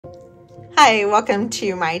Hi, welcome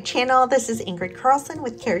to my channel. This is Ingrid Carlson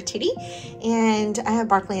with Care Tootie, and I have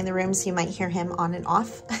Barkley in the room, so you might hear him on and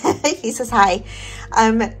off. He says hi.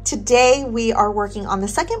 Today we are working on the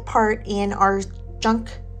second part in our Junk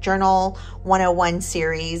Journal 101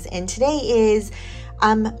 series, and today is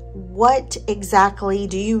what exactly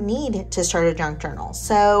do you need to start a junk journal?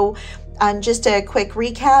 So just a quick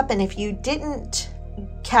recap, and if you didn't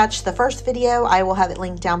catch the first video, I will have it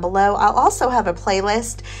linked down below. I'll also have a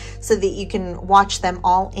playlist so that you can watch them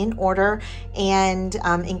all in order, and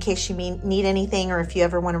in case you need anything or if you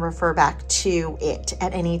ever want to refer back to it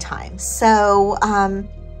at any time. So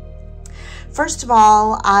first of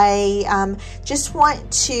all, I just want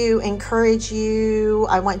to encourage you,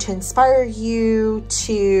 I want to inspire you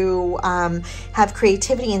to have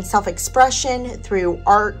creativity and self-expression through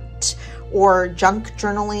art or junk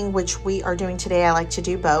journaling, which we are doing today. I like to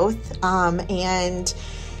do both. And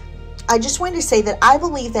I just wanted to say that I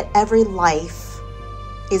believe that every life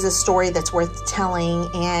is a story that's worth telling,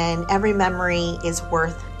 and every memory is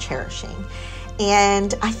worth cherishing.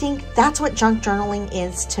 And I think that's what junk journaling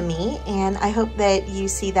is to me. And I hope that you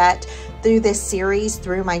see that through this series,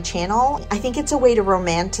 through my channel. I think it's a way to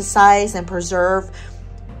romanticize and preserve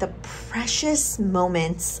the precious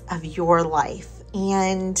moments of your life.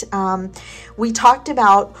 And we talked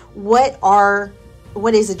about what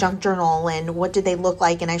is a junk journal and what do they look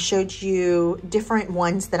like, and I showed you different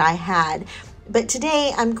ones that I had. But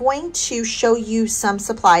today I'm going to show you some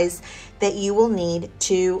supplies that you will need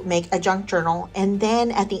to make a junk journal, and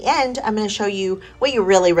then at the end I'm going to show you what you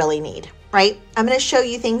really need, right? I'm going to show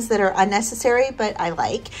you things that are unnecessary but I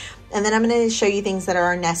like, and then I'm going to show you things that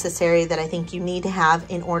are necessary that I think you need to have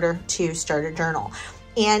in order to start a journal.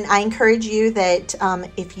 And I encourage you that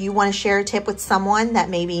if you want to share a tip with someone that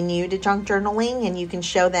may be new to junk journaling and you can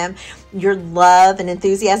show them your love and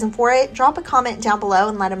enthusiasm for it, drop a comment down below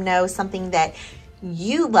and let them know something that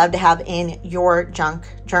you love to have in your junk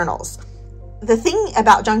journals. The thing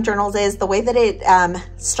about junk journals is the way that it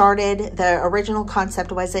started, the original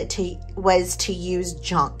concept was to use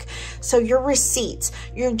junk. So your receipts,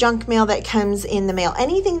 your junk mail that comes in the mail,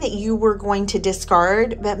 anything that you were going to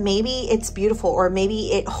discard, but maybe it's beautiful or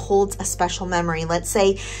maybe it holds a special memory. Let's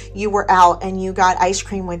say you were out and you got ice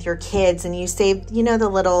cream with your kids and you saved, you know, the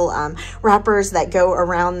little wrappers that go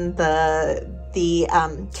around the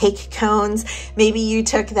cake cones. Maybe you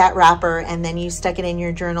took that wrapper and then you stuck it in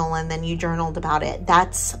your journal and then you journaled about it.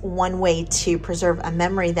 That's one way to preserve a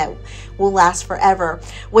memory that will last forever.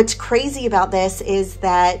 What's crazy about this is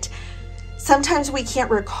that sometimes we can't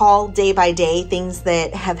recall day by day things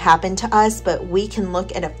that have happened to us, but we can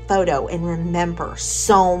look at a photo and remember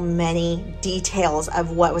so many details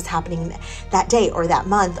of what was happening that day or that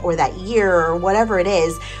month or that year or whatever it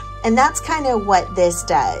is. And that's kind of what this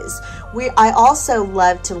does. I also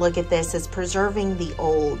love to look at this as preserving the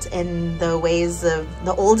old and the ways of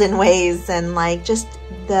the olden ways, and like just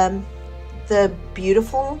the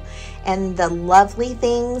beautiful and the lovely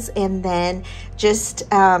things, and then just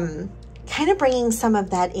kind of bringing some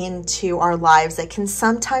of that into our lives that can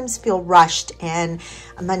sometimes feel rushed and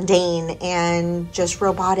mundane and just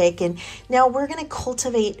robotic. And now we're going to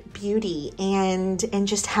cultivate beauty and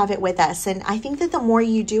just have it with us. And I think that the more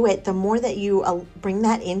you do it, the more that you bring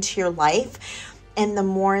that into your life, and the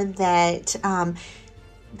more that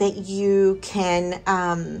that you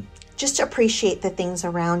can just appreciate the things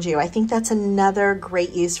around you. I think that's another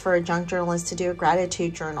great use for a junk journal, is to do a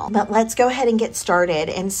gratitude journal. But let's go ahead and get started.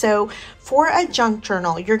 And so for a junk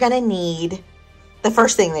journal, you're going to need, the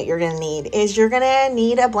first thing that you're going to need is you're going to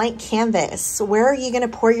need a blank canvas. Where are you going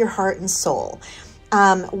to pour your heart and soul?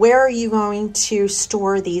 Where are you going to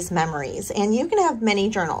store these memories? And you can have many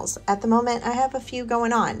journals. At the moment, I have a few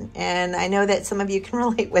going on, and I know that some of you can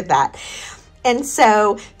relate with that. And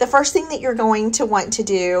so the first thing that you're going to want to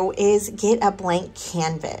do is get a blank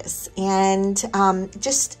canvas, and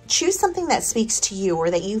just choose something that speaks to you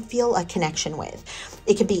or that you feel a connection with.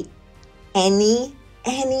 It could be any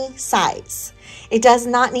size. It does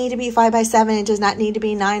not need to be 5 by 7. It does not need to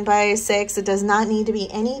be 9 by 6. It does not need to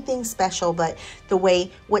be anything special, but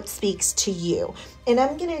what speaks to you. And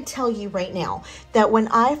I'm going to tell you right now that when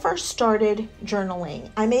I first started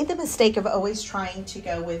journaling, I made the mistake of always trying to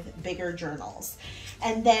go with bigger journals.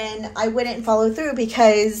 And then I wouldn't follow through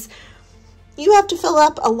because you have to fill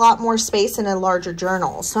up a lot more space in a larger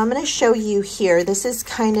journal. So I'm going to show you here. This is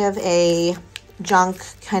kind of a junk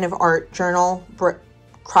kind of art journal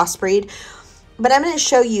crossbreed. But I'm going to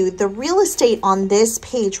show you the real estate on this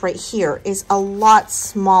page right here is a lot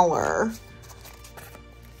smaller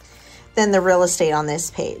than the real estate on this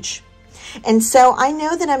page. And so I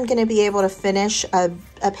know that I'm going to be able to finish a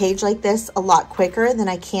page like this a lot quicker than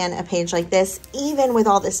I can a page like this, even with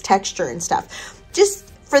all this texture and stuff, just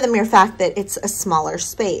for the mere fact that it's a smaller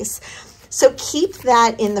space. So keep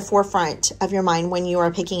that in the forefront of your mind when you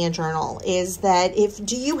are picking a journal, is that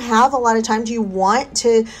do you have a lot of time? Do you want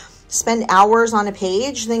to spend hours on a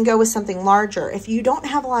page? Then go with something larger. If you don't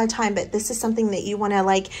have a lot of time, but this is something that you want to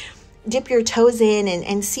like dip your toes in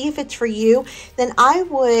and see if it's for you, then I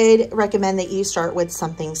would recommend that you start with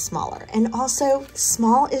something smaller. And also,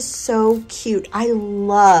 small is so cute. I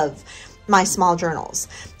love my small journals.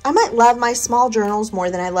 I might love my small journals more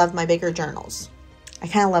than I love my bigger journals. I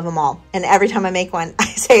kind of love them all. And every time I make one, I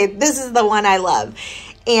say, this is the one I love.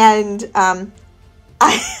 And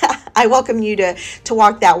I welcome you to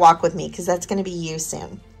walk that walk with me, because that's going to be you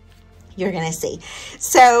soon. You're going to see.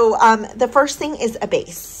 So the first thing is a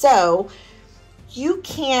base. So you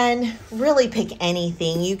can really pick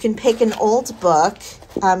anything. You can pick an old book,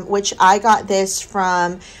 which I got this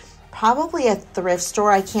from probably a thrift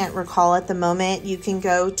store. I can't recall at the moment. You can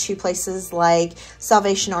go to places like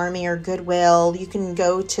Salvation Army or Goodwill. You can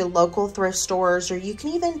go to local thrift stores, or you can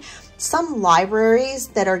even some libraries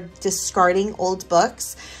that are discarding old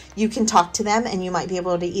books. You can talk to them and you might be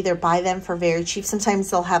able to either buy them for very cheap. Sometimes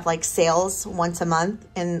they'll have like sales once a month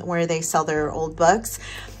and where they sell their old books.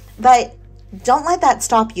 But don't let that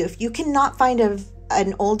stop you. If you cannot find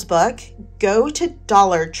an old book, go to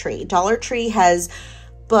Dollar Tree. Dollar Tree has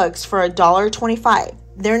books for $1.25.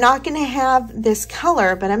 They're not going to have this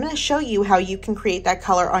color, but I'm going to show you how you can create that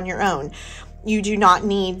color on your own. You do not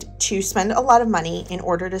need to spend a lot of money in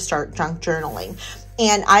order to start junk journaling.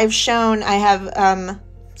 And I have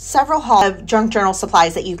several hauls of junk journal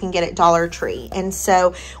supplies that you can get at Dollar Tree. And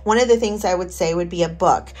so one of the things I would say would be a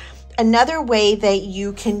book. Another way that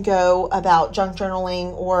you can go about junk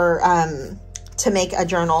journaling or to make a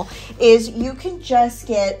journal is you can just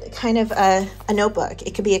get kind of a notebook.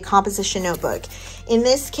 It could be a composition notebook. In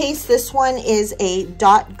this case, this one is a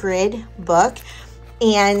dot grid book,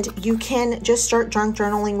 and you can just start junk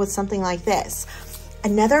journaling with something like this.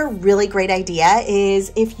 Another really great idea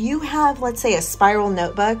is if you have, let's say, a spiral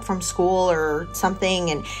notebook from school or something,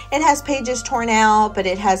 and it has pages torn out, but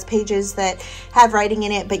it has pages that have writing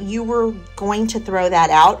in it, but you were going to throw that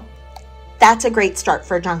out, that's a great start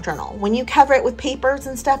for a junk journal. When you cover it with papers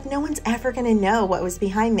and stuff, no one's ever going to know what was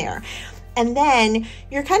behind there. And then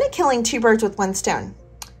you're kind of killing two birds with one stone.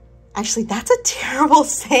 Actually, that's a terrible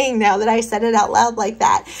saying now that I said it out loud like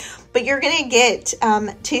that. But you're going to get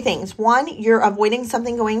two things. One, you're avoiding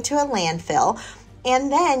something going to a landfill.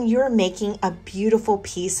 And then you're making a beautiful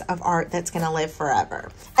piece of art that's going to live forever.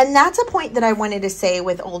 And that's a point that I wanted to say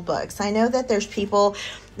with old books. I know that there's people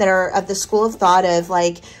that are of the school of thought of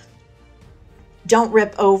like, don't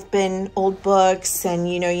rip open old books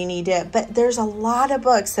and, you know, you need to, but there's a lot of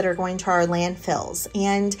books that are going to our landfills.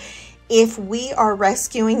 And if we are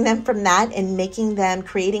rescuing them from that and making them,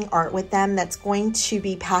 creating art with them, that's going to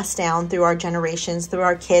be passed down through our generations, through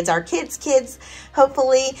our kids' kids,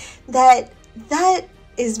 hopefully, that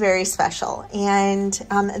is very special. And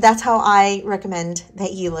that's how I recommend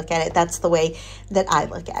that you look at it. That's the way that I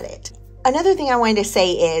look at it. Another thing I wanted to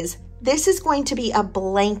say is, this is going to be a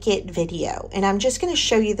blanket video, and I'm just going to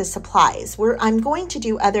show you the supplies. I'm going to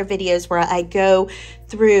do other videos where I go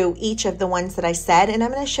through each of the ones that I said, and I'm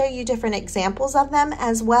going to show you different examples of them,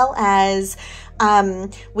 as well as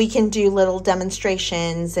we can do little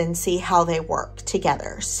demonstrations and see how they work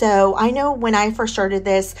together. So I know when I first started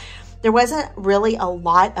this, there wasn't really a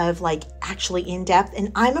lot of like actually in depth,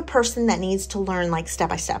 and I'm a person that needs to learn like step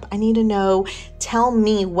by step. I need to know, tell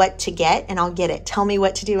me what to get and I'll get it. Tell me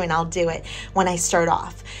what to do and I'll do it when I start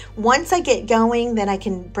off. Once I get going, then I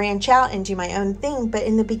can branch out and do my own thing. But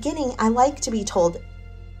in the beginning, I like to be told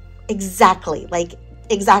exactly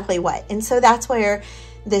what. And so that's where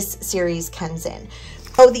this series comes in.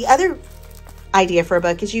 Oh, the other idea for a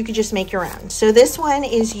book is you could just make your own. So this one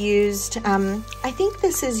is used, I think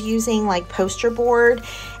this is using like poster board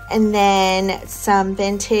and then some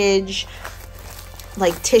vintage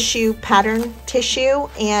like tissue, pattern tissue,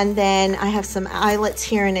 and then I have some eyelets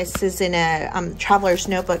here, and this is in a traveler's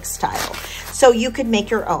notebook style. So you could make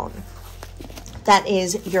your own. That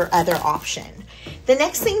is your other option. The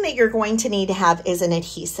next thing that you're going to need to have is an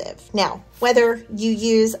adhesive. Now, whether you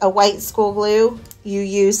use a white school glue, you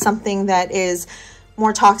use something that is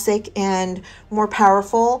more toxic and more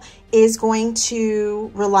powerful, is going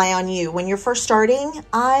to rely on you. When you're first starting,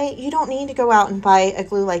 you don't need to go out and buy a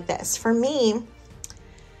glue like this. For me,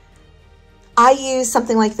 I use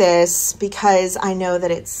something like this because I know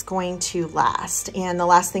that it's going to last, and the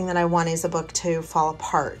last thing that I want is a book to fall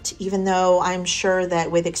apart, even though I'm sure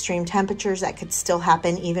that with extreme temperatures that could still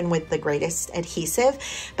happen even with the greatest adhesive,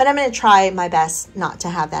 but I'm going to try my best not to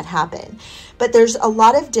have that happen. But there's a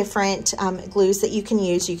lot of different glues that you can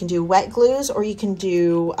use. You can do wet glues, or you can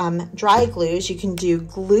do dry glues. You can do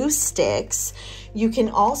glue sticks. You can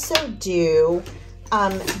also do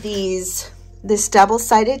this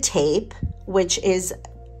double-sided tape, which is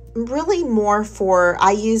really more for,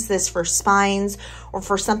 I use this for spines or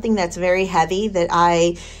for something that's very heavy that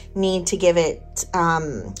I need to give it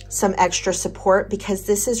some extra support, because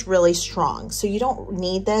this is really strong. So you don't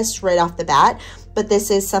need this right off the bat, but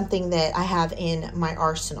this is something that I have in my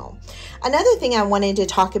arsenal. Another thing I wanted to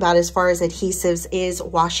talk about as far as adhesives is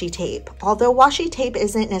washi tape. Although washi tape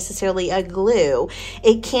isn't necessarily a glue,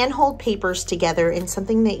 it can hold papers together in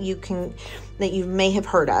something that you may have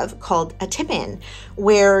heard of called a tip-in,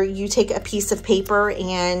 where you take a piece of paper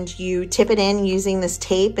and you tip it in using this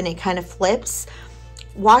tape and it kind of flips.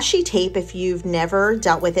 Washi tape, if you've never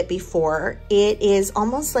dealt with it before, it is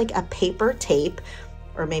almost like a paper tape,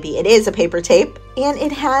 or maybe it is a paper tape, and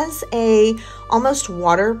it has a almost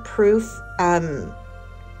waterproof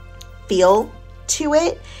feel to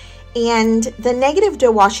it. And the negative to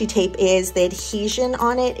washi tape is the adhesion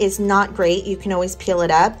on it is not great. You can always peel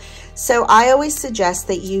it up. So I always suggest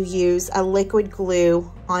that you use a liquid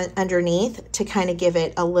glue on underneath to kind of give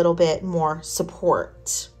it a little bit more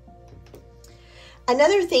support.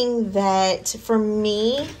 Another thing that for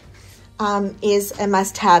me is a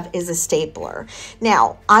must-have is a stapler.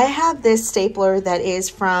 Now, I have this stapler that is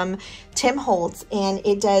from Tim Holtz, and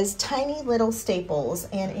it does tiny little staples,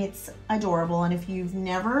 and it's adorable. And if you've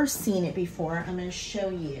never seen it before, I'm going to show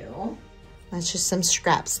you. That's just some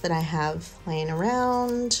scraps that I have laying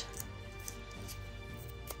around.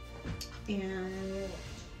 And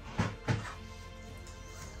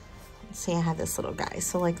see, I have this little guy.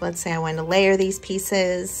 So like, let's say I want to layer these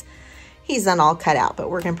pieces. He's not all cut out,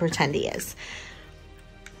 but we're going to pretend he is.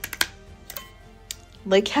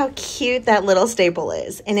 Look how cute that little staple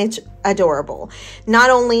is, and it's adorable. Not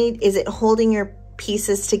only is it holding your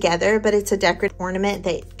pieces together, but it's a decorative ornament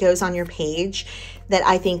that goes on your page that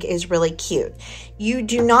I think is really cute. You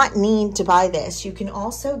do not need to buy this. You can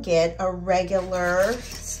also get a regular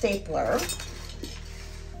stapler,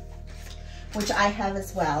 which I have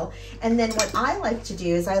as well. And then what I like to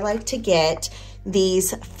do is I like to get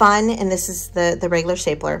these fun, and this is the regular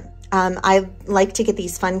stapler. I like to get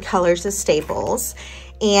these fun colors of staples.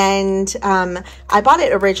 And I bought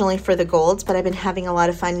it originally for the golds, but I've been having a lot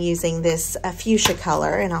of fun using this fuchsia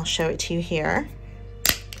color, and I'll show it to you here.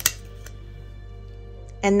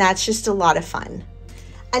 And that's just a lot of fun.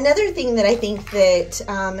 Another thing that I think that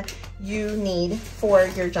you need for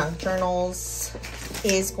your junk journals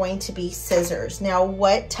is going to be scissors. Now,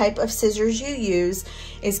 what type of scissors you use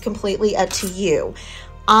is completely up to you.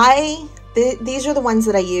 These are the ones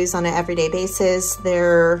that I use on an everyday basis.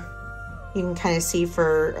 You can kind of see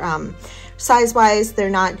for size-wise, they're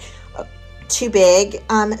not too big.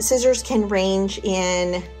 Scissors can range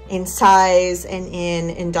in size and in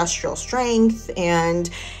industrial strength and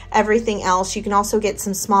everything else. You can also get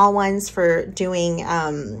some small ones for doing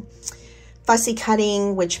fussy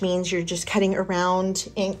cutting, which means you're just cutting around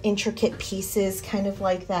intricate pieces, kind of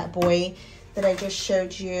like that boy that I just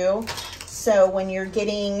showed you. So when you're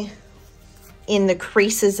getting in the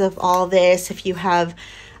creases of all this, if you have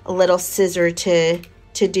a little scissor to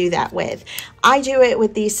do that with. I do it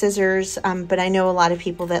with these scissors, but I know a lot of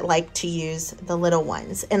people that like to use the little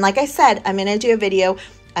ones. And like I said, I'm going to do a video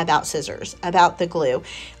about scissors, about the glue.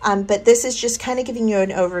 But this is just kind of giving you an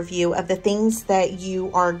overview of the things that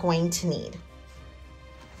you are going to need,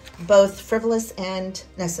 both frivolous and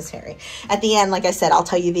necessary. At the end, like I said, I'll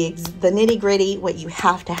tell you the nitty gritty, what you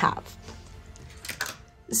have to have.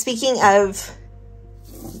 Speaking of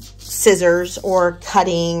scissors or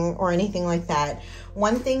cutting or anything like that,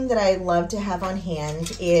 one thing that I love to have on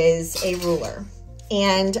hand is a ruler.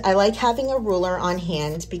 And I like having a ruler on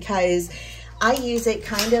hand because I use it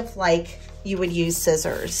kind of like you would use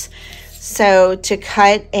scissors. So to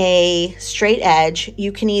cut a straight edge,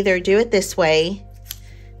 you can either do it this way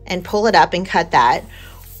and pull it up and cut that,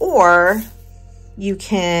 or you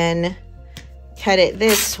can cut it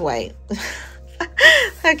this way.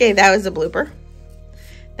 Okay, that was a blooper.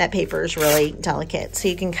 That paper is really delicate, so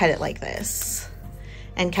you can cut it like this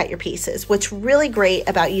and cut your pieces. What's really great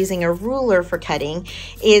about using a ruler for cutting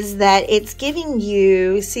is that it's giving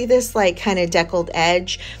you, see this like kind of deckled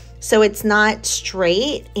edge? So it's not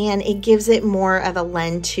straight, and it gives it more of a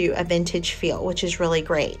lend to a vintage feel, which is really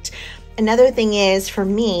great. Another thing is, for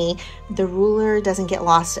me, the ruler doesn't get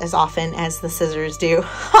lost as often as the scissors do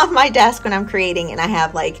on my desk when I'm creating and I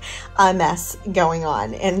have like a mess going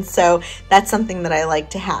on. And so that's something that I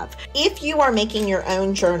like to have. If you are making your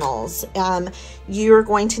own journals, you're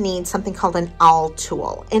going to need something called an owl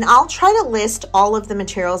tool. And I'll try to list all of the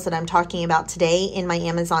materials that I'm talking about today in my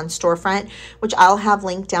Amazon storefront, which I'll have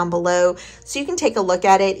linked down below so you can take a look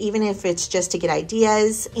at it, even if it's just to get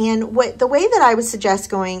ideas. And the way that I would suggest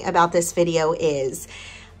going about this video is,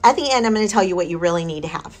 at the end, I'm going to tell you what you really need to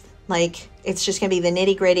have. Like, it's just going to be the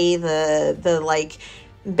nitty gritty, the like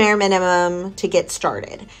bare minimum to get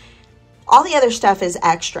started. All the other stuff is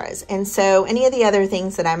extras. And so any of the other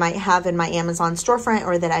things that I might have in my Amazon storefront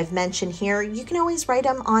or that I've mentioned here, you can always write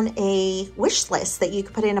them on a wish list that you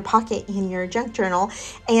can put in a pocket in your junk journal.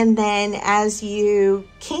 And then as you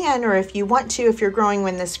can, or if you want to, if you're growing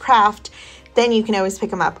in this craft, then you can always pick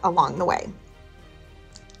them up along the way.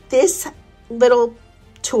 This little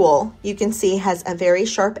tool, you can see, has a very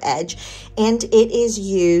sharp edge, and it is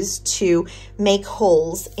used to make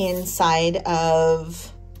holes inside of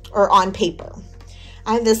or on paper.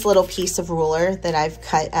 I have this little piece of ruler that I've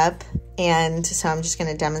cut up, and so I'm just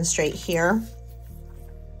going to demonstrate here.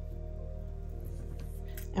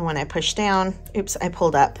 And when I push down, oops, I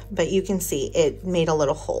pulled up, but you can see it made a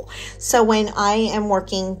little hole. So when I am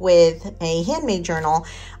working with a handmade journal,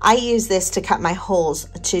 I use this to cut my holes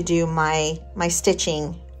to do my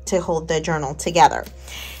stitching to hold the journal together.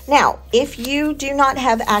 Now, if you do not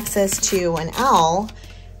have access to an owl,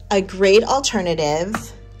 a great alternative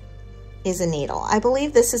is a needle. I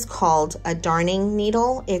believe this is called a darning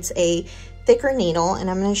needle. It's a thicker needle, and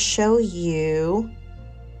I'm going to show you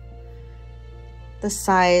the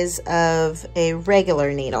size of a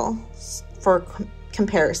regular needle for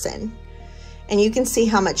comparison. And you can see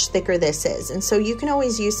how much thicker this is. And so you can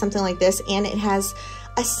always use something like this, and it has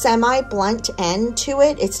a semi-blunt end to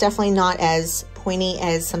it. It's definitely not as pointy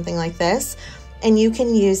as something like this. And you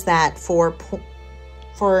can use that for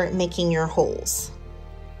making your holes.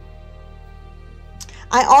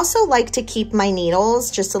 I also like to keep my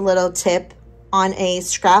needles, just a little tip, on a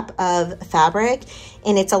scrap of fabric,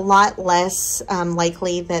 and it's a lot less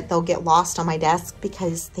likely that they'll get lost on my desk,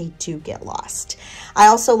 because they do get lost. I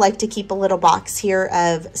also like to keep a little box here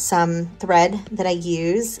of some thread that I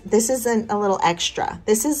use. This isn't a little extra.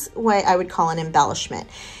 This is what I would call an embellishment.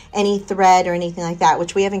 Any thread or anything like that,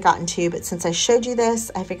 which we haven't gotten to, but since I showed you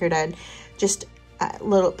this, I figured I'd just put a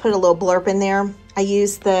little blurb in there. I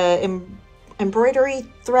use the embroidery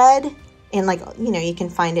thread, and like, you know, you can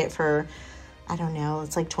find it for, I don't know,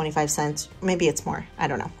 it's like 25 cents. Maybe it's more. I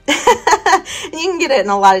don't know. And you can get it in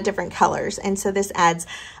a lot of different colors. And so this adds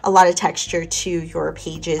a lot of texture to your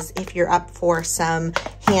pages if you're up for some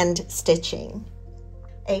hand stitching.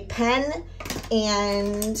 A pen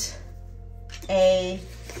and a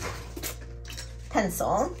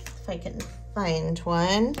pencil, if I can find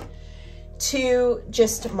one, to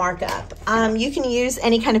just mark up. You can use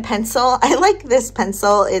any kind of pencil. I like this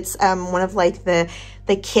pencil. It's one of like the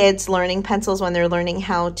kids learning pencils when they're learning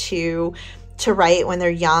how to write when they're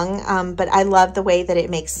young. But I love the way that it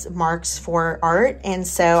makes marks for art, and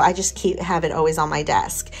so I just have it always on my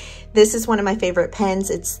desk. This is one of my favorite pens.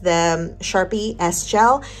 It's the Sharpie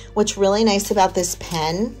S-Gel. What's really nice about this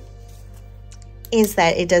pen is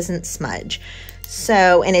that it doesn't smudge.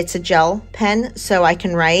 So, and it's a gel pen, so I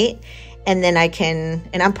can write, and then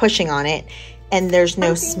and I'm pushing on it, and there's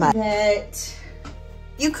no smudge. That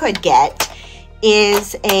you could get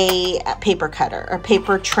is a paper cutter or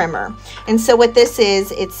paper trimmer. And so what this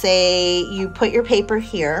is, you put your paper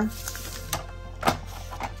here.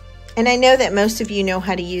 And I know that most of you know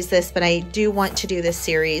how to use this, but I do want to do this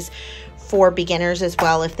series for beginners as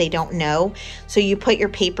well if they don't know. So you put your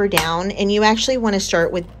paper down, and you actually want to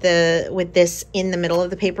start with this in the middle of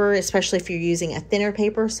the paper, especially if you're using a thinner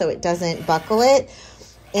paper so it doesn't buckle it,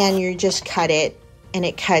 and you just cut it, and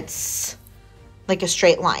it cuts like a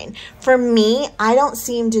straight line. For me, I don't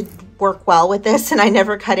seem to work well with this, and I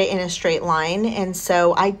never cut it in a straight line, and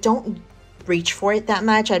so I don't reach for it that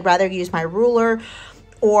much. I'd rather use my ruler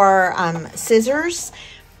or scissors.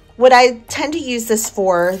 What I tend to use this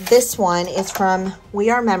for, this one is from We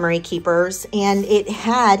Are Memory Keepers, and it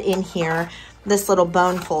had in here this little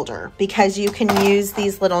bone folder, because you can use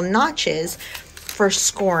these little notches for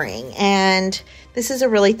scoring. And this is a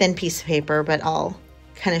really thin piece of paper, but I'll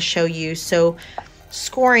kind of show you. So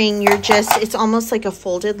scoring, it's almost like a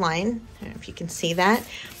folded line. I don't know if you can see that.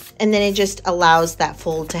 And then it just allows that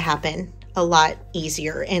fold to happen a lot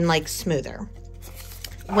easier and like smoother.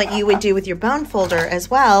 What you would do with your bone folder as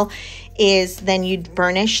well is then you'd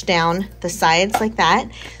burnish down the sides like that,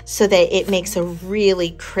 so that it makes a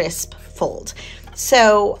really crisp fold.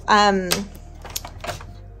 So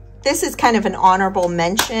this is kind of an honorable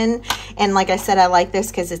mention. And like I said, I like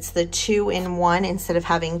this because it's the 2-in-1 instead of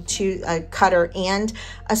having a cutter and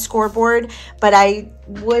a scoreboard. But I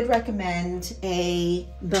would recommend a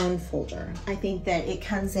bone folder. I think that it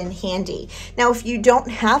comes in handy. Now, if you don't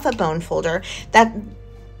have a bone folder,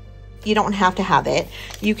 you don't have to have it.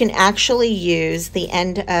 You can actually use the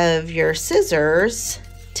end of your scissors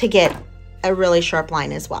to get a really sharp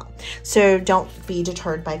line as well. So don't be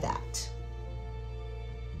deterred by that.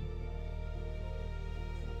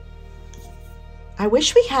 I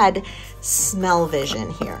wish we had smell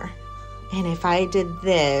vision here. And if I did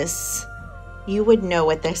this, you would know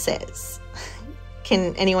what this is.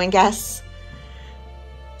 Can anyone guess?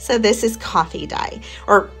 So this is coffee dye,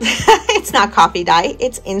 or it's not coffee dye,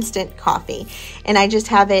 it's instant coffee. And I just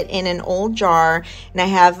have it in an old jar, and I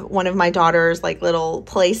have one of my daughter's like little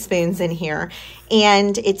play spoons in here,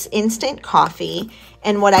 and it's instant coffee.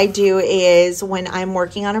 And what I do is when I'm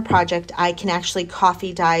working on a project, I can actually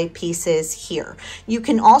coffee dye pieces here. You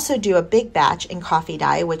can also do a big batch in coffee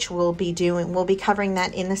dye, which we'll be covering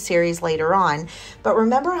that in the series later on. But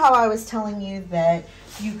remember how I was telling you that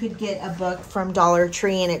you could get a book from Dollar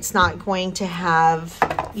Tree and it's not going to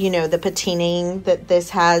have, you know, the patining that this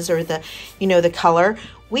has, or the, you know, the color.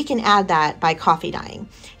 We can add that by coffee dyeing.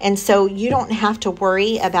 And so you don't have to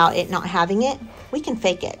worry about it not having it. We can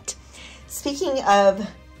fake it. Speaking of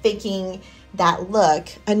faking that look,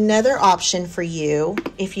 another option for you,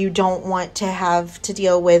 if you don't want to have to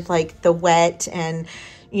deal with like the wet and,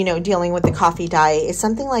 you know, dealing with the coffee dye, is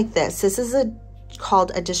something like this. This is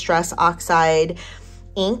called a Distress Oxide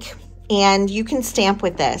ink, and you can stamp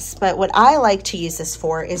with this. But what I like to use this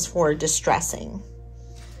for is for distressing.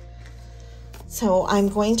 So I'm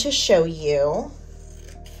going to show you.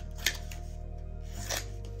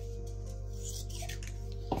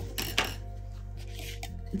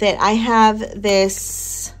 That I have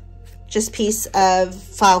this just piece of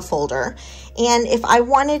file folder, and if I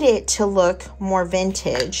wanted it to look more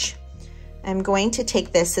vintage, I'm going to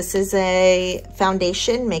take this. This is a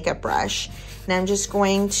foundation makeup brush, and I'm just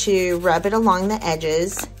going to rub it along the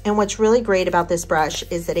edges. And what's really great about this brush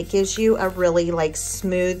is that it gives you a really like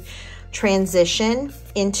smooth transition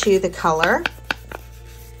into the color.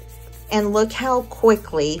 And look how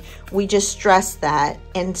quickly we just stressed that,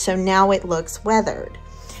 and so now it looks weathered.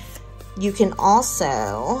 You can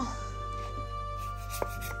also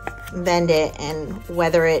bend it and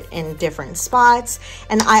weather it in different spots.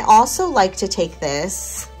 And I also like to take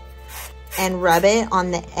this and rub it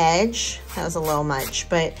on the edge. That was a little much,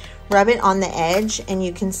 but rub it on the edge, and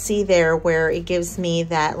you can see there where it gives me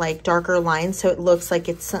that like darker line, so it looks like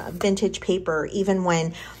it's vintage paper even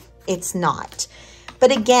when it's not.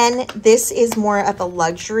 But again, this is more of a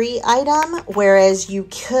luxury item, whereas you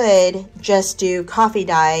could just do coffee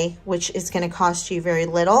dye, which is going to cost you very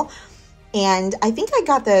little. And I think I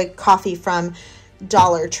got the coffee from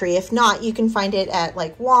Dollar Tree. If not, you can find it at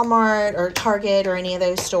like Walmart or Target or any of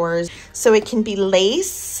those stores. So it can be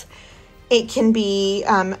lace, it can be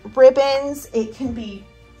ribbons, it can be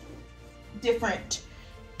different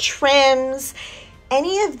trims,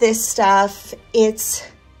 any of this stuff. It's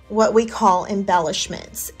what we call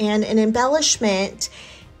embellishments. And an embellishment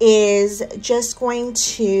is just going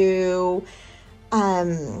to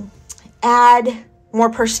add more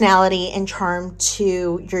personality and charm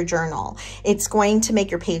to your journal. It's going to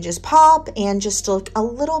make your pages pop and just look a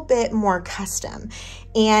little bit more custom.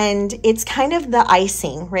 And it's kind of the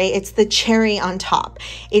icing, right? It's the cherry on top.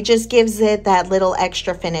 It just gives it that little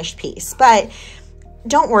extra finished piece. But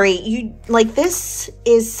don't worry, this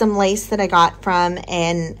is some lace that I got from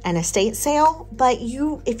an estate sale, but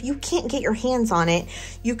if you can't get your hands on it,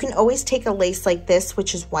 you can always take a lace like this,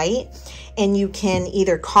 which is white, and you can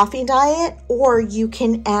either coffee dye it, or you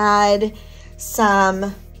can add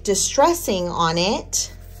some distressing on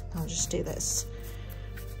it. I'll just do this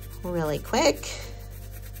really quick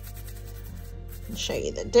and show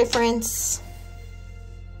you the difference.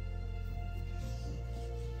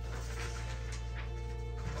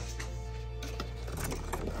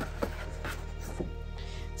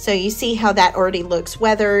 So you see how that already looks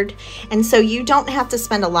weathered, and so you don't have to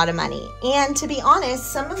spend a lot of money. And to be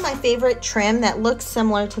honest, some of my favorite trim that looks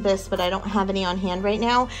similar to this, but I don't have any on hand right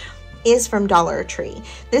now, is from Dollar Tree.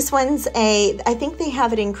 This one's I think they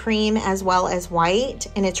have it in cream as well as white,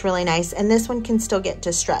 and it's really nice. And this one can still get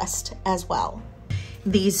distressed as well.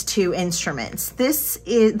 These two instruments.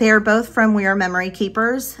 They're both from We Are Memory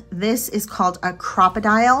Keepers. This is called a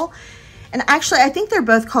Crocodile. And actually, I think they're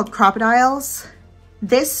both called Crocodiles.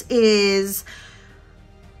 This is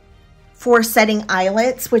for setting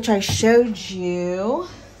eyelets, which I showed you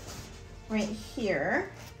right here.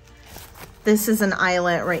 This is an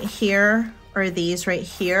eyelet right here, or these right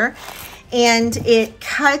here. And it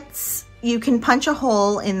cuts, you can punch a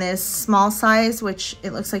hole in this small size, which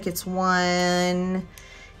it looks like it's 1/8.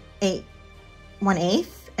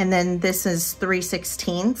 And then this is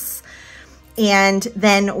 3/16. And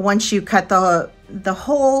then once you cut the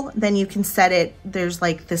hole, then you can set it. There's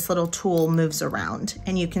like this little tool moves around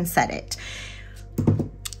and you can set it.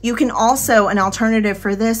 You can also, an alternative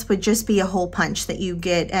for this would just be a hole punch that you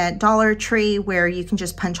get at Dollar Tree, where you can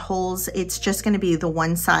just punch holes. It's just going to be the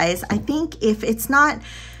one size. I think if it's not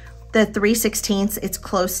the 3/16, it's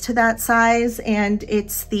close to that size, and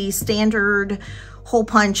it's the standard hole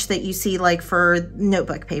punch that you see like for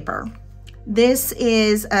notebook paper. This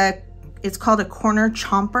is it's called a corner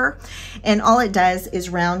chomper, and all it does is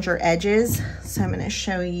round your edges. So I'm going to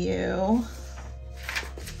show you.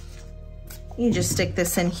 You just stick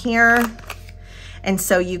this in here, and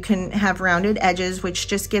so you can have rounded edges, which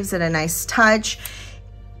just gives it a nice touch.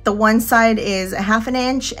 The one side is 1/2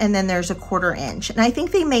 inch, and then there's a 1/4 inch. And I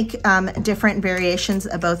think they make different variations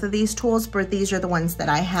of both of these tools, but these are the ones that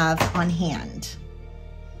I have on hand.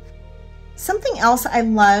 Something else I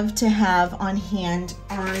love to have on hand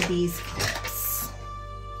are these clips.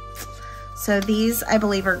 So these, I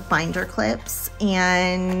believe, are binder clips,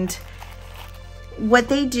 and what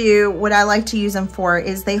they do, what I like to use them for,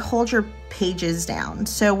 is they hold your pages down.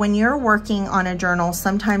 So when you're working on a journal,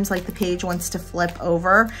 sometimes like the page wants to flip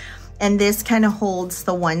over, and this kind of holds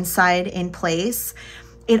the one side in place.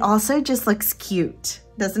 It also just looks cute,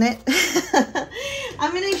 doesn't it?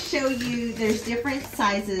 I'm going to show you, there's different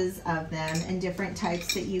sizes of them and different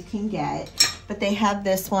types that you can get, but they have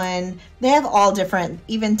this one. They have all different,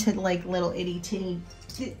 even to like little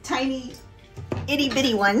tiny itty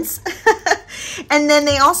bitty ones. And then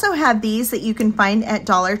they also have these that you can find at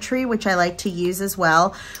Dollar Tree, which I like to use as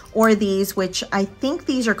well, or these, which I think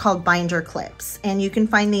these are called binder clips, and you can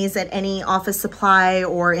find these at any office supply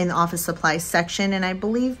or in the office supply section, and I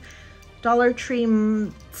believe Dollar Tree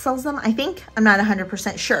sells them, I think. I'm not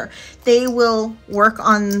 100% sure. They will work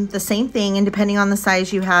on the same thing, and depending on the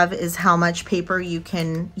size you have is how much paper you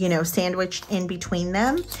can, you know, sandwich in between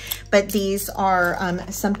them. But these are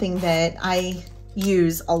something that I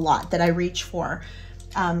use a lot, that I reach for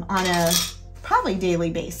on a probably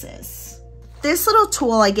daily basis. This little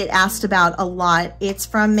tool I get asked about a lot. It's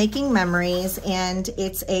from Making Memories, and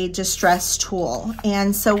it's a distress tool.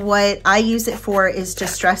 And so what I use it for is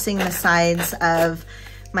distressing the sides of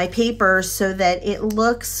my paper so that it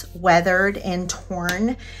looks weathered and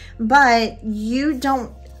torn. But you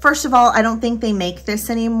don't, first of all, I don't think they make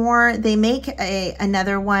this anymore. They make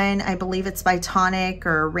another one, I believe it's by Tonic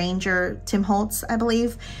or Ranger, Tim Holtz, I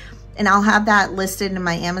believe. And I'll have that listed in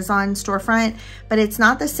my Amazon storefront, but it's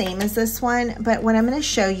not the same as this one. But what I'm going to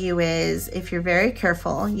show you is, if you're very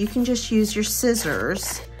careful, you can just use your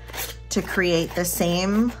scissors to create the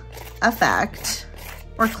same effect,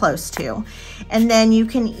 or close to. And then you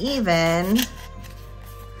can even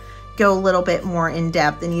go a little bit more in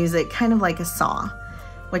depth and use it kind of like a saw,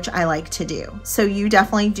 which I like to do. So you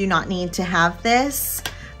definitely do not need to have this.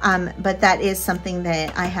 But that is something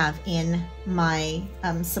that I have in my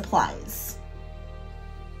supplies.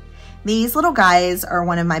 These little guys are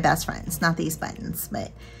one of my best friends, not these buttons,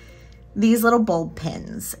 but these little bulb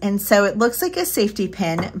pins. And so it looks like a safety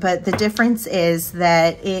pin, but the difference is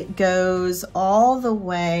that it goes all the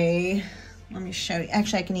way. Let me show you.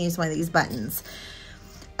 Actually, I can use one of these buttons.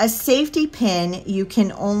 A safety pin, you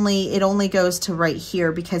can only, it only goes to right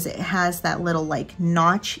here because it has that little like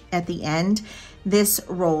notch at the end. This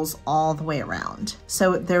rolls all the way around.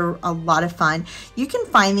 So they're a lot of fun. You can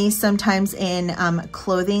find these sometimes in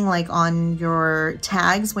clothing, like on your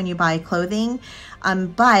tags when you buy clothing.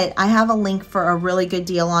 But I have a link for a really good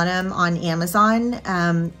deal on them on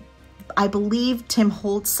Amazon. I believe Tim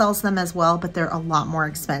Holtz sells them as well, but they're a lot more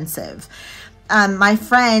expensive. My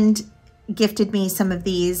friend gifted me some of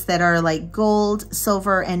these that are like gold,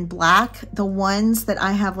 silver, and black. The ones that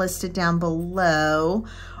I have listed down below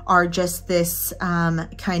are just this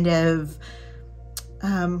kind of,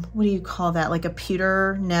 what do you call that? Like a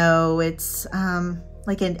pewter? No, it's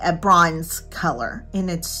like a bronze color, and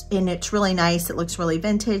it's really nice. It looks really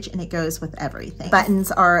vintage, and it goes with everything.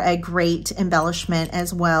 Buttons are a great embellishment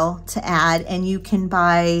as well to add, and you can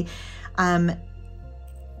buy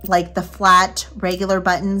like the flat regular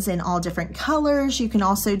buttons in all different colors. You can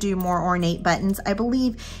also do more ornate buttons. I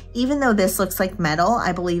believe, even though this looks like metal,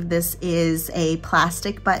 I believe this is a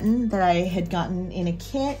plastic button that I had gotten in a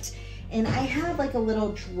kit. And I have like a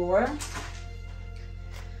little drawer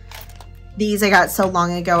These I got so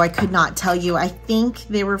long ago, I could not tell you. I think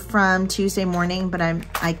they were from Tuesday Morning, but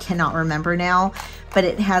I cannot remember now. But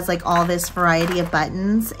it has like all this variety of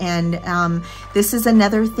buttons. And this is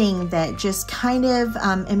another thing that just kind of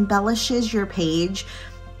embellishes your page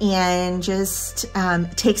and just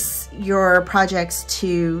takes your projects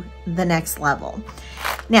to the next level.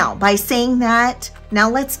 Now, by saying that, now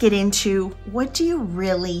let's get into what do you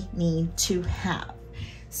really need to have.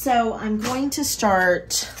 So I'm going to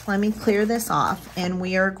start, let me clear this off, and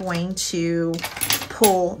we are going to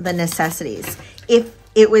pull the necessities. If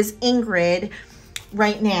it was Ingrid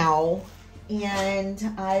right now and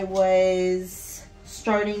I was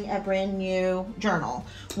starting a brand new journal,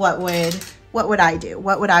 what would I do?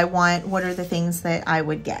 What would I want? What are the things that I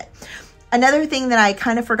would get? Another thing that I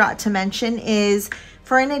kind of forgot to mention is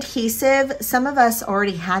for an adhesive, some of us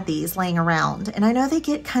already had these laying around, and I know they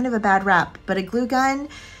get kind of a bad rap, but a glue gun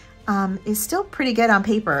is still pretty good on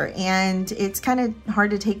paper, and it's kind of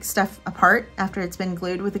hard to take stuff apart after it's been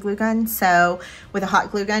glued with a glue gun, so with a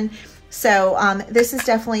hot glue gun. So this is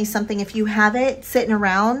definitely something, if you have it sitting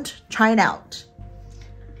around, try it out.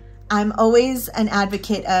 I'm always an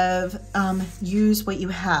advocate of use what you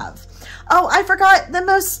have. Oh, I forgot the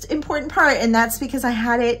most important part, and that's because I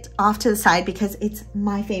had it off to the side because it's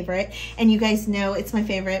my favorite. And you guys know it's my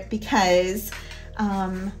favorite because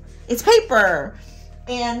it's paper.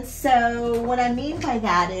 And so what I mean by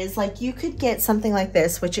that is, like, you could get something like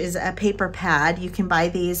this, which is a paper pad. You can buy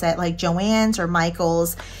these at like Joann's or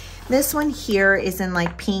Michael's. This one here is in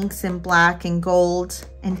like pinks and black and gold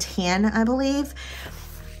and tan, I believe.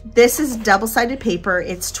 This is double-sided paper.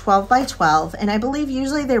 It's 12 by 12, and I believe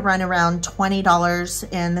usually they run around $20,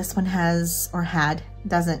 and this one has, or had,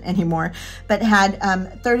 doesn't anymore, but had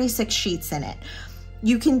 36 sheets in it.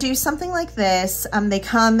 You can do something like this. They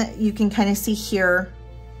come, you can kind of see here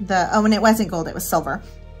oh, and it wasn't gold, it was silver.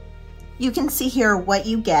 You can see here what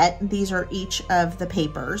you get. These are each of the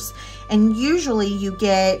papers, and usually you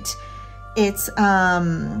get, it'll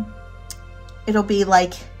be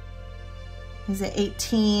like, is it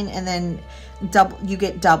 18, and then you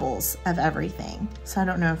get doubles of everything. So I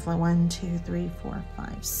don't know if 1, 2, 3, 4,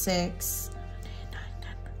 5, 6, 9,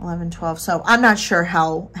 10, 11, 12. So I'm not sure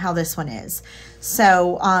how this one is.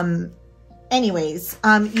 So anyways,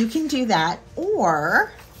 you can do that,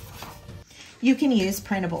 or you can use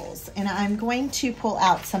printables. And I'm going to pull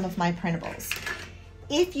out some of my printables.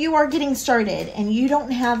 If you are getting started and you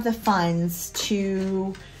don't have the funds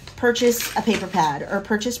to purchase a paper pad or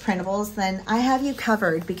purchase printables, then I have you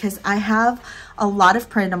covered, because I have a lot of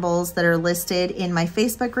printables that are listed in my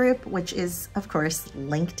Facebook group, which is of course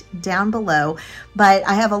linked down below. But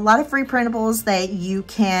I have a lot of free printables that you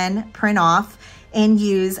can print off and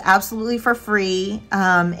use absolutely for free,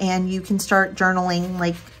 and you can start journaling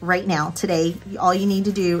like right now, today. All you need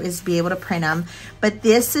to do is be able to print them. But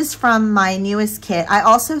this is from my newest kit. I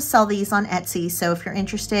also sell these on Etsy, so if you're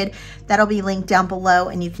interested, that'll be linked down below,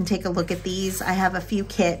 and you can take a look at these. I have a few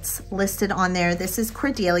kits listed on there. This is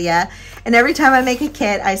Cordelia, and every time I make a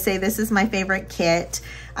kit, I say this is my favorite kit.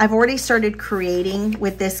 I've already started creating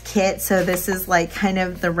with this kit, so this is like kind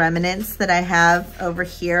of the remnants that I have over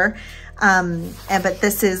here. But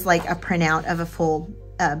this is like a printout of a full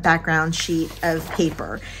background sheet of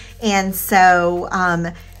paper. And so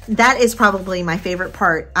that is probably my favorite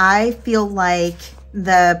part. I feel like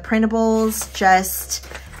the printables just,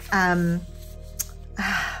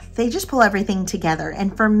 they just pull everything together.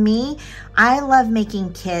 And for me, I love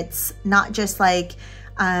making kits, not just like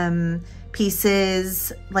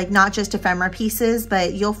pieces, like not just ephemera pieces,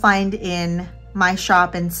 but you'll find in my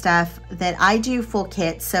shop and stuff that I do full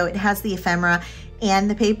kits. So it has the ephemera and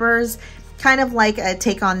the papers, kind of like a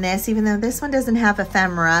take on this, even though this one doesn't have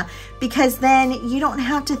ephemera, because then you don't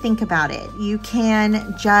have to think about it. You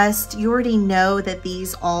can just, you already know that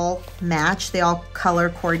these all match, they all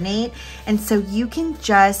color coordinate. And so you can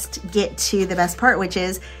just get to the best part, which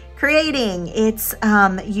is creating. It's,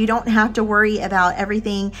 you don't have to worry about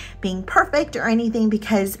everything being perfect or anything,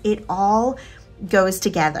 because it all goes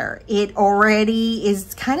together. It already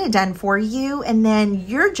is kind of done for you, and then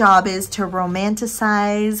your job is to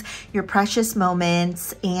romanticize your precious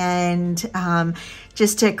moments and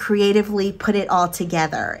just to creatively put it all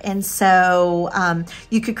together. And so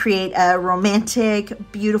you could create a romantic,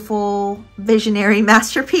 beautiful, visionary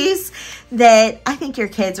masterpiece that I think your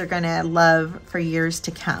kids are gonna love for years to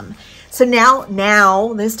come. So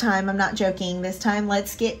now, this time, I'm not joking, this time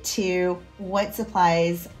let's get to what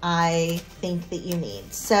supplies I think that you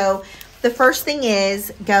need. So the first thing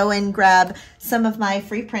is go and grab some of my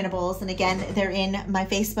free printables. And again, they're in my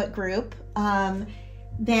Facebook group.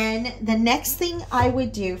 Then the next thing I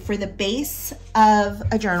would do for the base of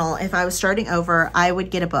a journal, if I was starting over, I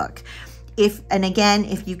would get a book. And again,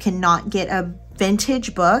 if you cannot get a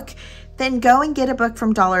vintage book, then go and get a book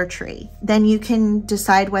from Dollar Tree. Then you can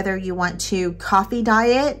decide whether you want to coffee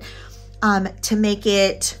dye it to make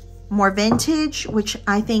it more vintage, which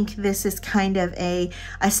I think this is kind of a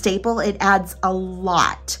staple. It adds a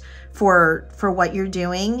lot for what you're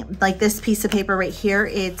doing. Like this piece of paper right here,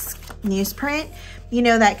 it's newsprint. You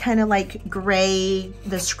know, that kind of like gray,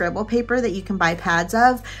 the scribble paper that you can buy pads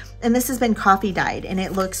of. And this has been coffee dyed and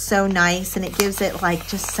it looks so nice and it gives it like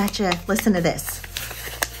just such a, listen to this.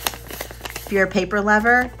 If you're a paper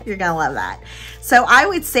lover, you're gonna love that. So I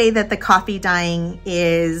would say that the coffee dyeing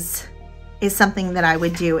is something that I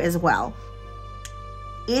would do as well.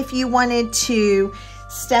 If you wanted to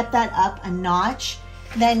step that up a notch,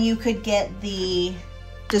 then you could get the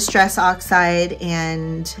Distress Oxide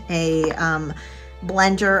and a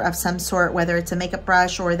blender of some sort, whether it's a makeup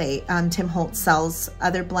brush or Tim Holtz sells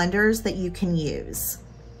other blenders that you can use.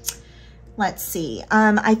 Let's see.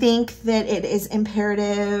 I think that it is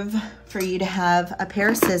imperative for you to have a pair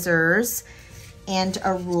of scissors and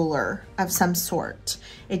a ruler of some sort.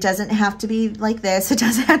 It doesn't have to be like this. It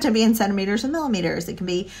doesn't have to be in centimeters and millimeters. It can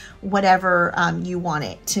be whatever you want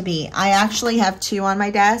it to be. I actually have two on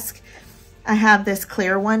my desk. I have this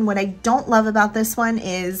clear one. What I don't love about this one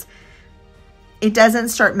is it doesn't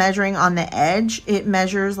start measuring on the edge. It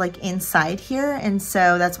measures like inside here. And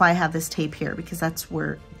so that's why I have this tape here, because that's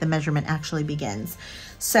where the measurement actually begins.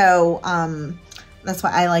 So that's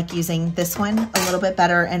why I like using this one a little bit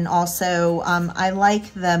better. And also I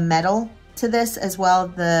like the metal to this as well,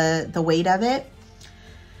 the weight of it.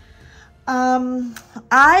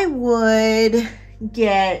 I would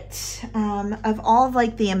get, of all of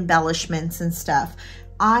like the embellishments and stuff,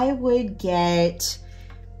 I would get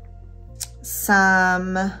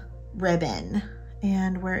some ribbon.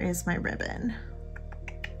 And where is my ribbon?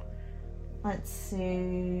 Let's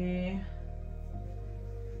see.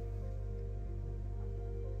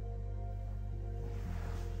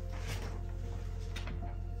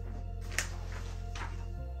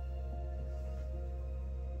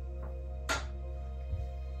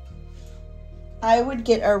 I would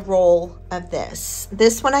get a roll of this.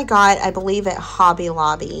 This one I got, I believe, at Hobby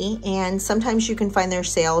Lobby, and sometimes you can find their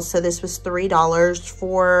sales. So this was $3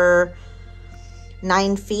 for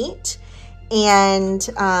 9 feet, and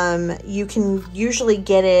you can usually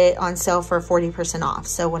get it on sale for 40% off.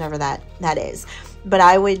 So whatever that is. But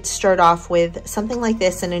I would start off with something like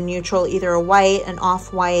this in a neutral, either a white, an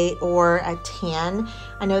off-white, or a tan.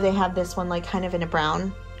 I know they have this one like kind of in a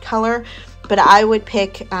brown color, but I would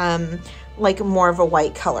pick like more of a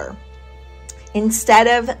white color. Instead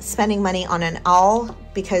of spending money on an owl,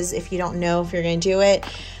 because if you don't know if you're going to do it,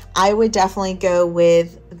 I would definitely go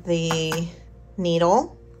with the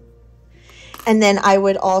needle. And then I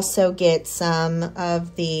would also get some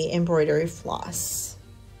of the embroidery floss,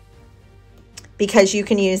 because you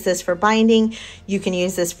can use this for binding. You can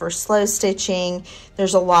use this for slow stitching.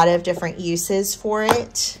 There's a lot of different uses for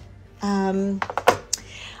it.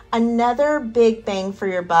 Another big bang for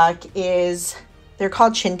your buck is, they're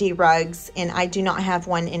called chintzy rugs, and I do not have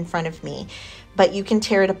one in front of me, but you can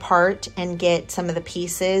tear it apart and get some of the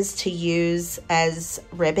pieces to use as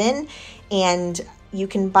ribbon, and you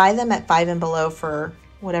can buy them at Five and Below for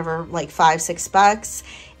whatever, like $5-6,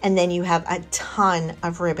 and then you have a ton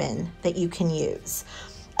of ribbon that you can use.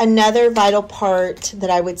 Another vital part that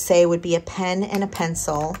I would say would be a pen and a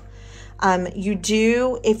pencil.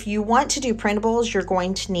 If you want to do printables, you're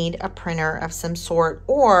going to need a printer of some sort,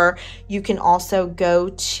 or you can also go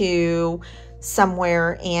to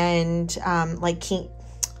somewhere and like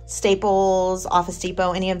Staples, Office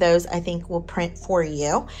Depot, any of those I think will print for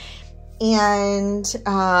you. And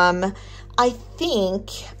I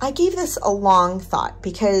think I gave this a long thought,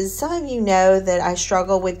 because some of you know that I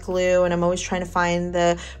struggle with glue and I'm always trying to find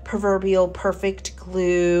the proverbial perfect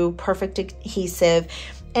glue, perfect adhesive.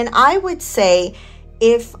 And I would say,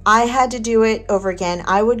 if I had to do it over again,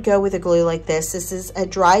 I would go with a glue like this. This is a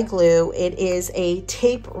dry glue. It is a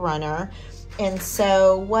tape runner. And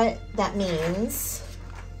so what that means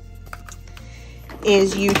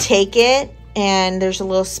is you take it, and there's a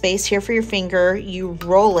little space here for your finger. You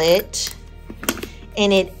roll it,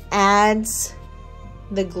 and it adds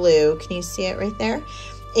the glue. Can you see it right there?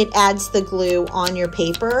 It adds the glue on your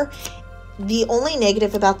paper. The only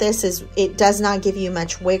negative about this is it does not give you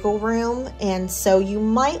much wiggle room, and so you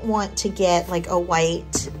might want to get like a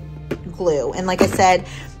white glue. And like I said,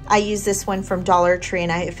 I use this one from Dollar Tree,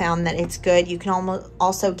 and I found that it's good. You can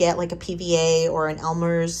also get like a PVA or an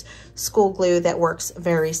Elmer's school glue that works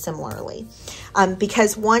very similarly.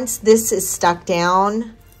 Because once this is stuck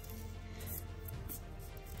down,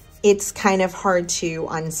 it's kind of hard to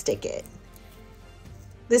unstick it.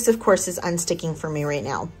 This, of course, is unsticking for me right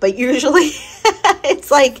now, but usually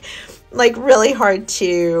it's like really hard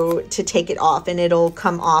to take it off, and it'll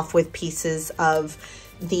come off with pieces of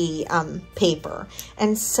the paper.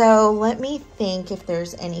 And so let me think if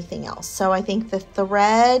there's anything else. So I think the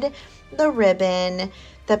thread, the ribbon,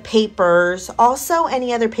 the papers, also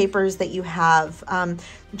any other papers that you have,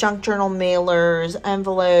 junk journal mailers,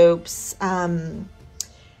 envelopes,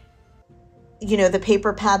 you know, the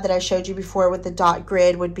paper pad that I showed you before with the dot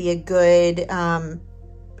grid would be a good,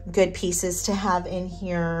 good pieces to have in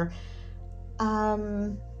here.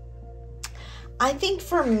 I think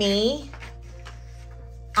for me,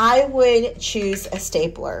 I would choose a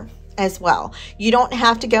stapler as well. You don't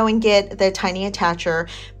have to go and get the tiny attacher,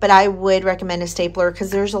 but I would recommend a stapler,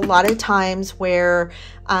 because there's a lot of times where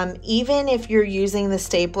even if you're using the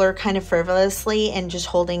stapler kind of frivolously and just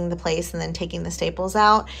holding the place and then taking the staples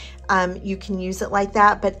out, you can use it like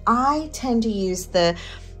that. But I tend to use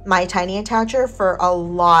my tiny attacher for a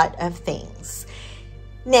lot of things.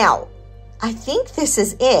 Now, I think this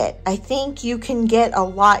is it. I think you can get a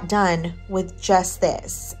lot done with just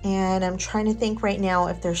this. And I'm trying to think right now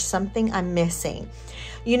if there's something I'm missing.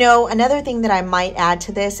 You know, another thing that I might add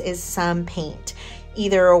to this is some paint,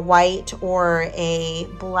 either a white or a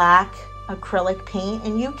black acrylic paint.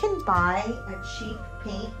 And you can buy a cheap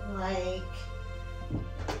paint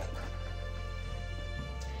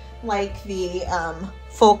like the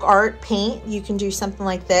folk art paint. You can do something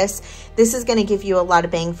like this. This is going to give you a lot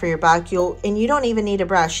of bang for your buck. And you don't even need a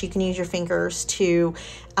brush. You can use your fingers to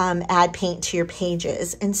add paint to your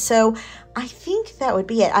pages. And so I think that would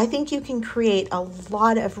be it. I think you can create a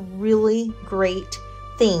lot of really great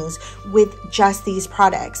things with just these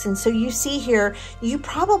products. And so you see here, you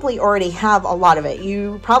probably already have a lot of it.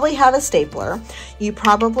 You probably have a stapler. You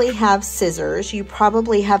probably have scissors. You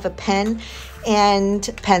probably have a pen and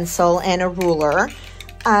pencil and a ruler.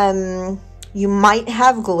 You might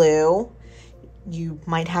have glue. You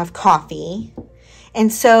might have coffee.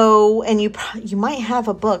 And so, and you might have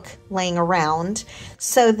a book laying around.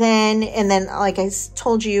 So then, and then like I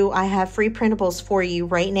told you, I have free printables for you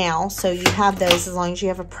right now. So you have those as long as you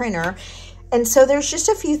have a printer. And so there's just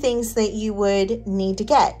a few things that you would need to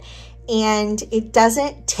get. And it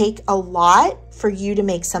doesn't take a lot for you to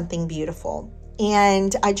make something beautiful.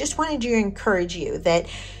 And I just wanted to encourage you that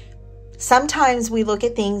sometimes we look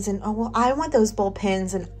at things and, oh, well, I want those bowl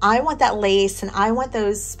pins and I want that lace and I want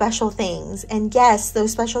those special things. And yes,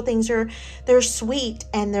 those special things they're sweet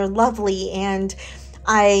and they're lovely. And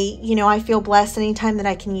I feel blessed anytime that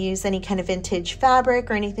I can use any kind of vintage fabric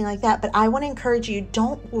or anything like that. But I want to encourage you,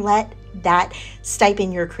 don't let that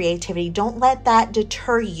stifle your creativity. Don't let that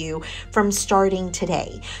deter you from starting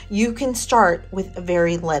today. You can start with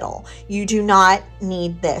very little. You do not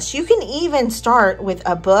need this. You can even start with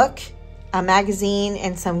a book, a magazine,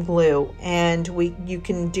 and some glue, and you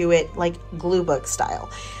can do it like glue book style.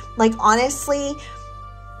 Like, honestly,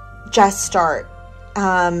 just start.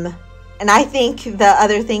 And I think the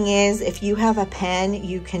other thing is, if you have a pen,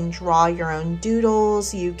 you can draw your own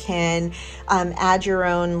doodles. You can add your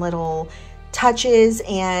own little touches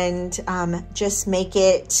and just make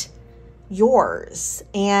it yours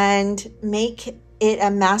and make it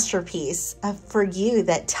a masterpiece for you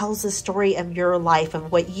that tells the story of your life,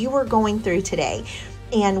 of what you were going through today.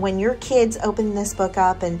 And when your kids open this book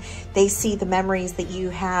up and they see the memories that you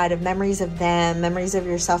had, of memories of them, memories of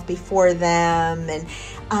yourself before them, and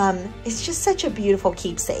it's just such a beautiful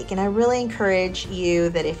keepsake. And I really encourage you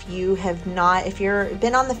that if you've been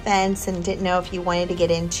on the fence and didn't know if you wanted to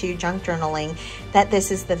get into junk journaling, that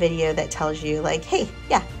this is the video that tells you, like, hey,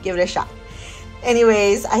 yeah, give it a shot.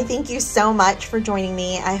 Anyways, I thank you so much for joining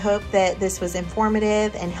me. I hope that this was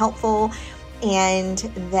informative and helpful, and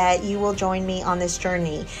that you will join me on this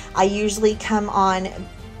journey. I usually come on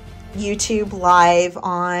YouTube live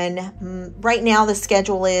on, right now the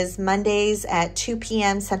schedule is Mondays at 2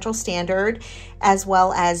 p.m. Central Standard, as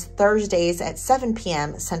well as Thursdays at 7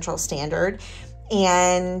 p.m. Central Standard.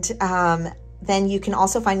 And then you can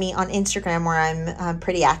also find me on Instagram, where I'm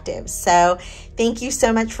pretty active. So thank you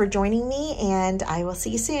so much for joining me, and I will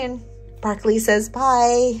see you soon. Barkley says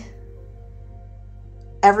bye.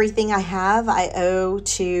 Everything I have, I owe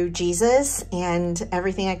to Jesus, and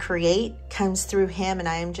everything I create comes through him, and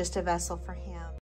I am just a vessel for him.